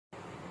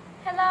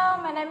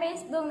Hello, my name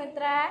is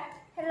Netra.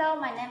 Hello,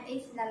 my name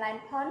is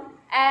Dalen.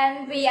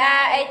 And we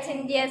are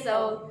 18 years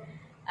old.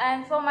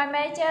 And for my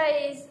major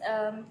is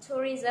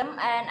tourism,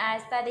 and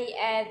I study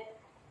at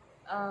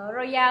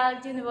Royal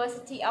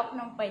University of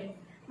Phnom Penh.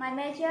 My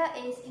major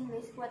is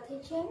English for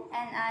teaching,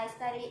 and I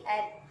study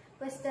at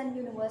Western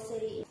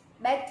University.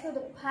 Back to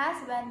the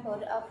past when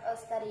both of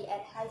us studied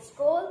at high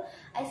school,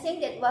 I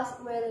think it was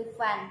really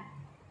fun.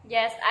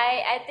 Yes,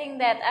 I think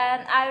that,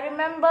 and I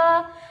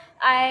remember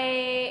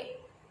I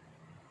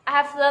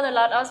have learned a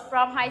lot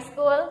from high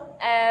school.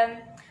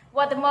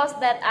 What the most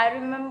that I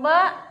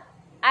remember,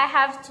 I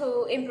have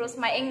to improve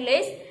my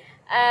English,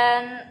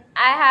 and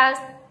I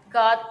have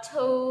got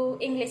 2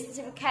 English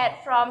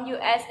certificates from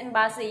U.S.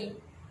 Embassy.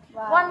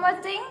 Wow. One more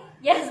thing,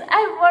 yes,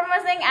 one more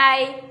thing,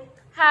 I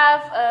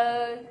have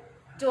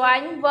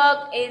joined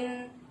work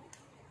in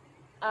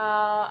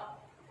our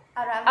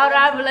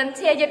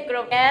volunteer youth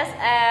group. Yes,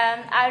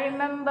 and I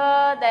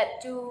remember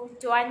that you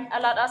join a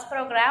lot of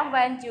program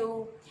when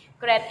you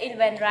grade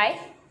 11, right?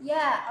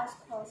 Yeah, of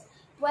course.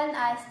 When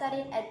I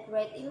studied at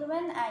grade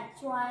 11, I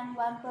joined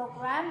one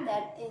program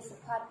that is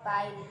supported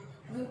by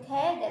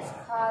UK that's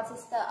called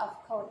Sister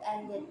of Code,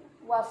 and it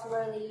was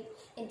really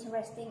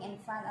interesting and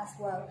fun as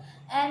well.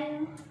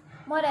 And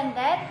more than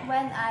that,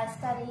 when I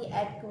studied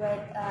at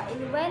grade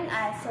 11,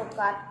 I also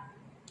got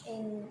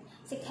in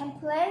 2nd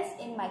place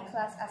in my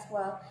class as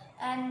well.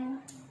 And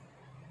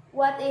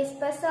what is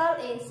special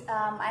is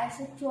I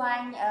also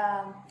joined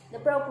the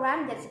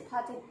program that's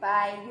supported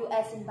by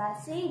U.S.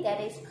 Embassy that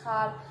is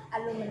called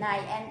Alumni,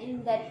 and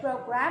in that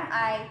program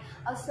I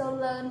also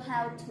learned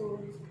how to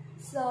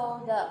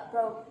solve the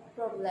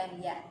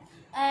problem. Yeah,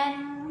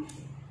 and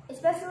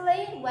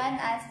especially when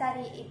I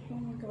study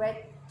in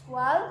grade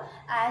 12,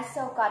 I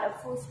also got a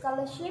full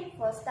scholarship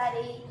for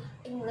study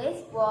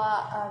English for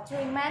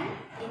 3 months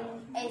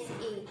in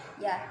ACE.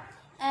 Yeah,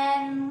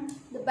 and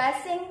the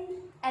best thing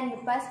and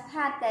the best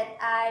part that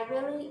I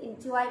really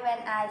enjoy when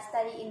I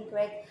study in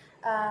grade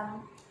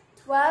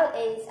 12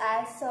 is I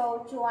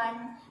also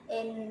joined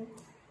in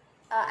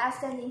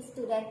outstanding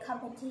student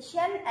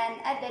competition, and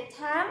at that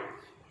time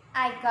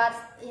I got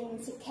in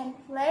 2nd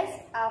place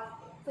of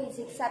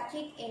physics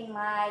subject in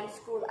my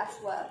school as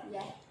well.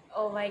 Yeah.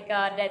 Oh my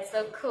God, that's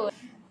so cool.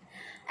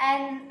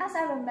 And as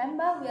I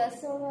remember, we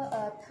also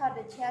taught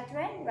the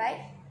children,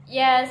 right?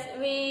 Yes,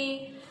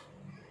 we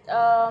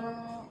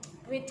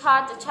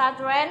taught the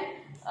children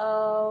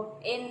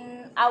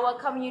in our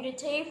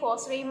community for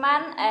 3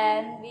 months,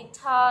 and we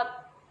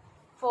taught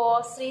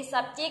for 3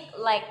 subjects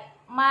like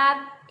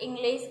math,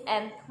 English,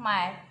 and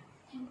Khmer.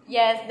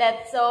 Yes,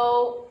 that's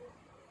so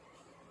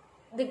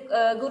the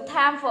good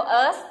time for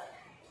us.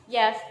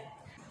 Yes.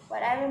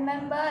 What I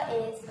remember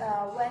is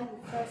when we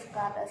first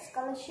got a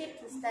scholarship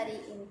to study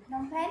in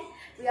Phnom Penh,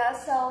 we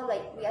also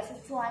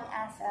joined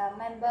as a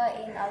member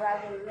in our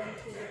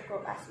volunteer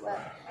group as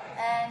well.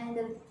 And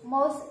the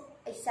most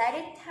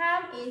exciting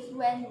time is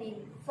when we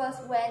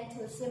first went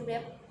to Siem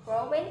Reap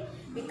province,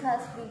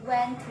 because we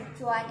went to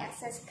join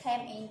access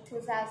camp in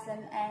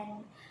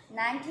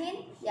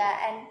 2019. Yeah,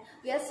 and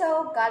we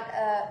also got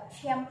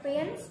 2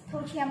 champions.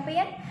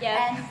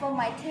 Yeah. And for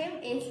my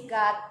team, it's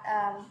got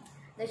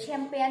the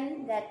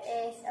champion that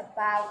is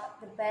about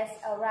the best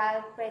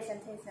oral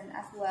presentation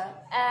as well.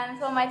 And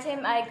for my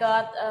team, I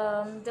got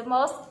the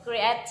most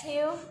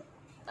creative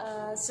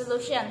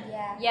solution.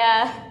 Yeah.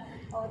 Yeah.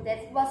 Oh,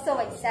 that was so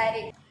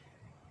exciting.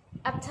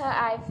 After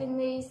I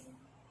finished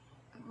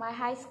my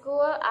high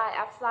school, I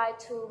applied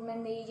to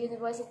many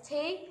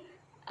universities.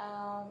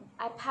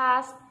 I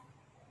passed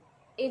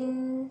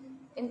in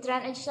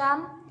entrance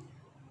exam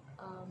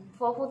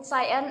for food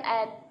science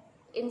at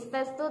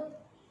Institute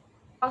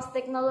of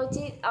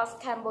Technology of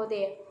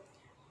Cambodia.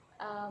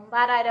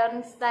 But I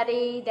don't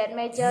study that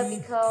major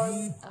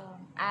because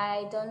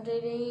I don't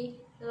really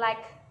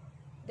like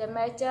the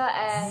major,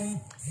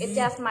 and it's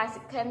just my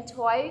 2nd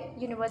choice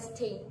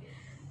university.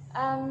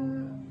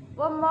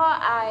 One more,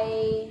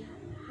 I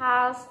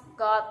have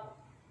got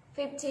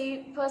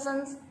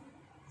 50%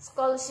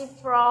 scholarship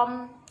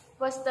from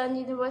Western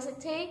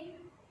University,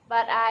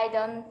 but I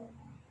don't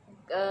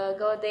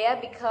go there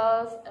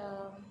because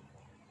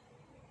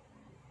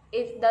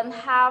it don't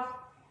have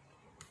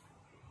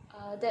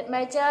that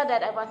major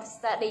that I want to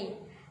study.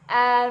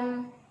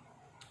 And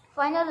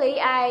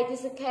finally, I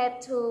decided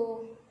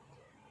to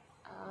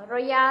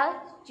Royal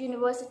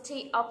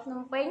University of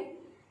Phnom Penh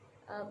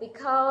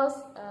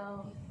because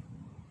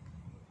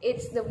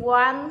it's the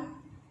one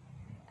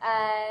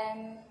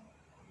and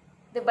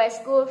the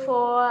best school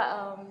for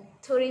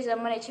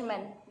tourism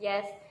management.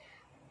 Yes.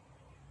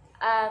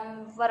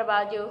 What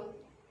about you?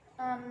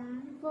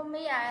 For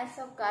me, I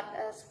also got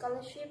a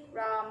scholarship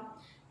from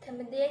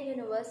Cambodia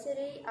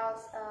University of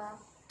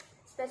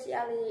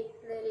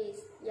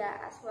Specialities, yeah,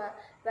 as well.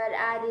 But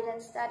I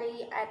didn't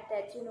study at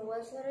that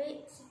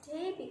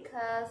university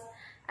because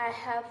I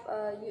have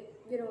a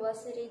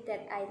university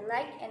that I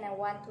like and I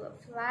want to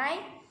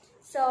apply.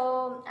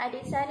 So I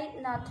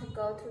decided not to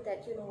go to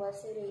that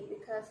university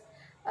because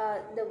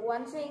the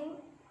one thing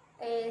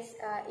is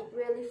it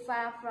really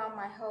far from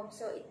my home,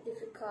 so it's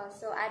difficult.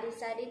 So I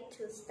decided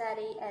to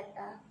study at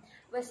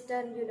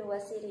Western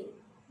University.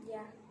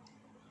 Yeah.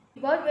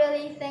 But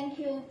really thank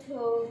you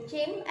to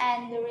Jim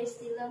and Doris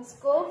Dillon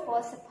School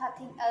for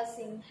supporting us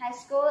in high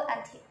school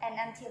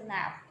until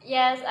now.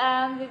 Yes,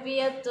 we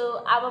will do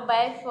our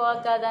best for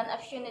golden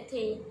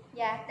opportunity.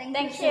 Yeah, thank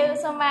Thank you you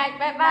so much.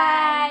 Bye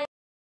bye.